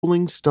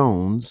Rolling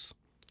Stones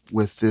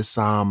with this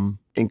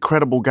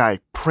incredible guy,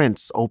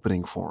 Prince,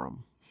 opening for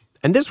him.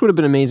 And this would have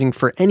been amazing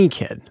for any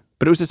kid,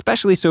 but it was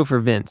especially so for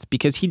Vince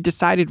because he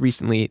decided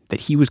recently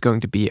that he was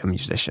going to be a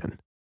musician.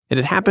 It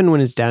had happened when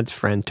his dad's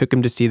friend took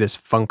him to see this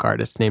funk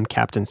artist named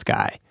Captain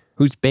Sky,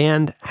 whose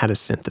band had a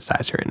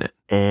synthesizer in it.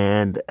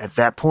 And at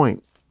that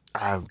point,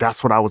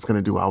 that's what I was going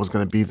to do. I was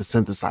going to be the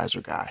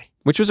synthesizer guy.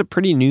 Which was a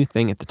pretty new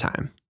thing at the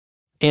time.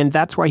 And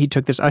that's why he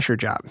took this usher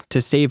job,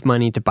 to save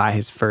money to buy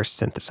his first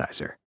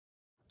synthesizer.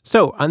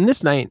 So on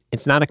this night,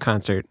 it's not a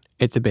concert,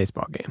 it's a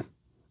baseball game.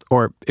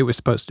 Or it was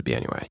supposed to be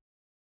anyway.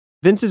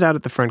 Vince is out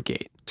at the front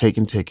gate.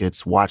 Taking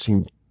tickets,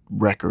 watching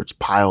records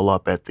pile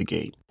up at the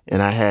gate.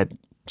 And I had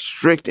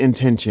strict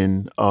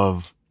intention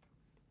of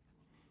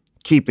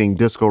keeping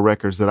disco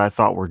records that I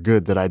thought were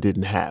good that I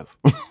didn't have.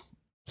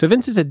 So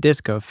Vince is a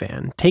disco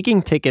fan,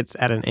 taking tickets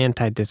at an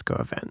anti-disco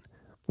event,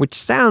 which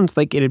sounds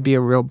like it'd be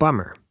a real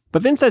bummer.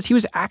 But Vince says he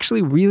was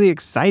actually really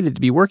excited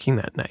to be working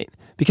that night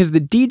because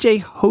the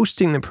DJ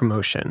hosting the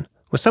promotion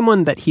was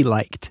someone that he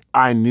liked.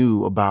 I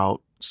knew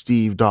about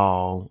Steve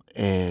Dahl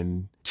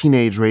and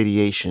Teenage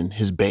Radiation,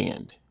 his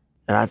band,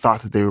 and I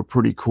thought that they were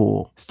pretty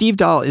cool. Steve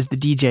Dahl is the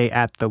DJ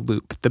at The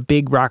Loop, the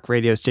big rock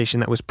radio station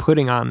that was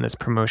putting on this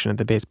promotion at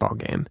the baseball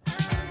game.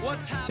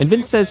 And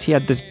Vince says he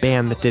had this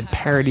band that did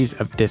parodies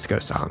of disco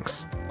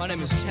songs. My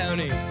name is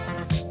Tony.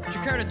 Did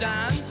you care to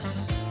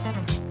dance?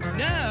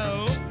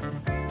 No?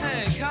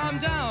 Hey, calm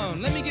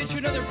down. Let me get you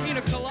another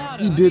pina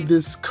colada. He did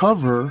this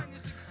cover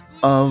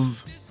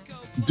of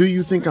Do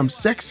You Think I'm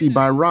Sexy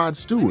by Rod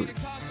Stewart,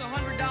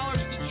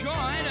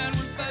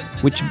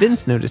 which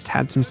Vince noticed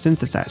had some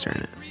synthesizer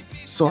in it.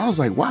 So I was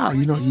like, wow,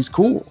 he's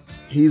cool.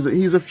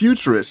 He's a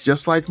futurist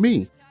just like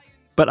me.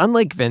 But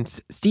unlike Vince,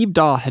 Steve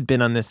Dahl had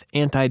been on this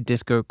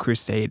anti-disco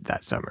crusade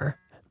that summer,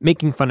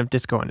 making fun of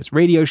disco on his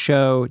radio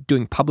show,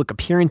 doing public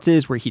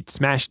appearances where he'd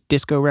smash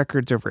disco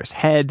records over his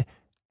head.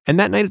 And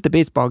that night at the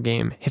baseball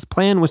game, his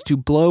plan was to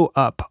blow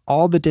up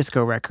all the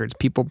disco records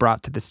people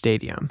brought to the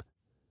stadium.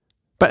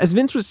 But as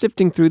Vince was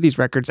sifting through these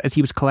records as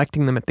he was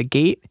collecting them at the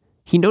gate,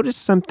 he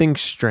noticed something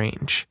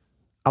strange.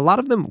 A lot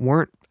of them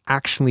weren't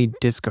actually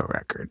disco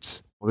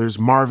records. Well, there's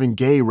Marvin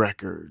Gaye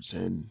records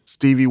and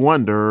Stevie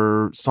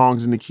Wonder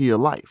songs in the key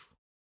of life.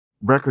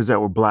 Records that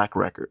were black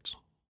records.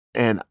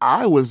 And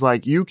I was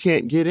like, you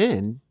can't get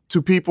in to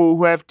people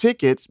who have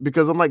tickets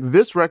because I'm like,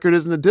 this record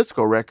isn't a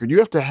disco record. You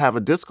have to have a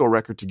disco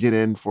record to get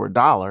in for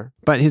 $1.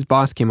 But his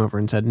boss came over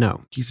and said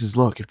no. He says,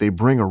 look, if they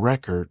bring a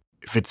record,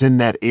 if it's in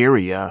that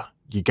area,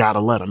 you got to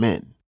let them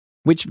in.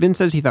 Which Vince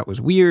says he thought was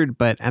weird,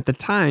 but at the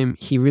time,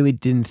 he really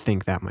didn't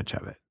think that much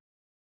of it.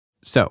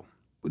 So,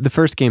 the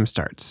first game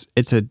starts.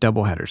 It's a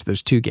doubleheader, so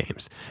there's 2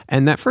 games.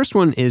 And that first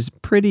one is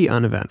pretty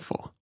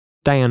uneventful.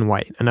 Diane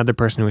White, another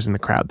person who was in the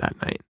crowd that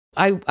night.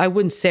 I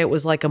wouldn't say it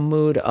was like a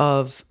mood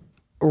of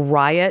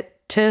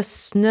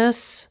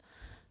riotousness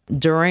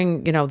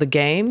during, the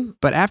game.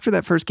 But after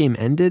that first game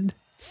ended,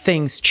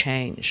 things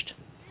changed.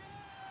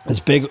 This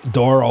big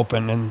door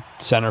opened in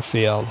center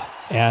field,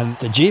 and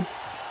the Jeep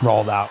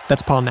rolled out.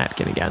 That's Paul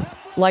Natkin again.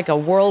 Like a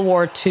World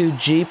War II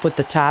Jeep with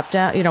the top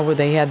down, where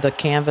they had the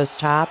canvas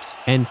tops.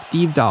 And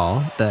Steve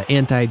Dahl, the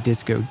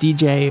anti-disco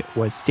DJ,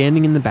 was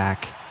standing in the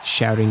back,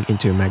 shouting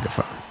into a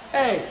megaphone.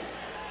 Hey,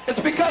 it's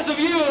because of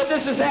you that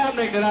this is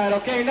happening tonight,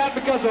 okay? Not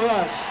because of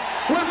us.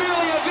 We're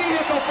merely a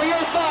vehicle for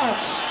your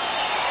thoughts.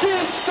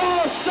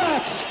 Disco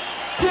sucks.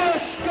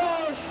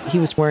 Disco sucks. He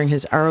was wearing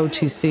his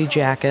ROTC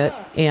jacket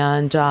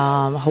and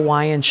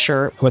Hawaiian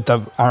shirt. With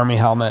the Army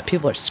helmet.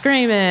 People are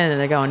screaming and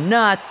they're going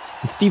nuts.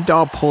 And Steve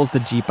Dahl pulls the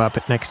Jeep up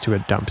next to a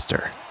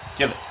dumpster.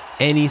 Do you have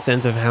any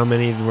sense of how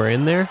many were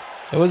in there?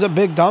 It was a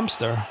big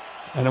dumpster,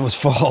 and it was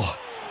full.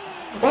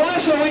 Well,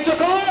 listen, we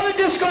took all the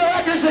disco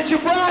records that you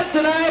brought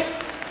tonight.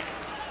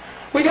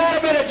 We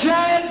got them in a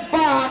giant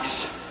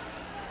box,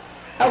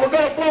 and we're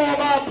going to blow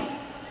them up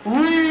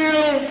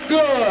real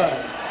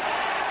good.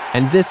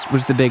 And this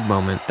was the big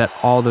moment that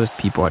all those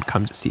people had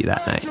come to see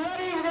that night.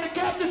 Ready? We're going to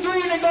count to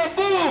 3 and then go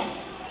boom.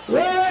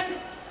 1,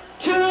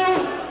 2,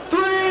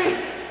 3,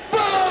 boom.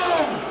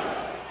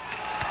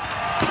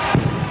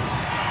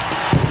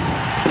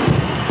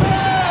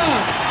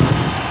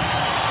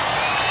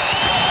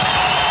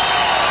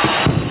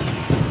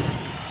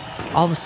 All of a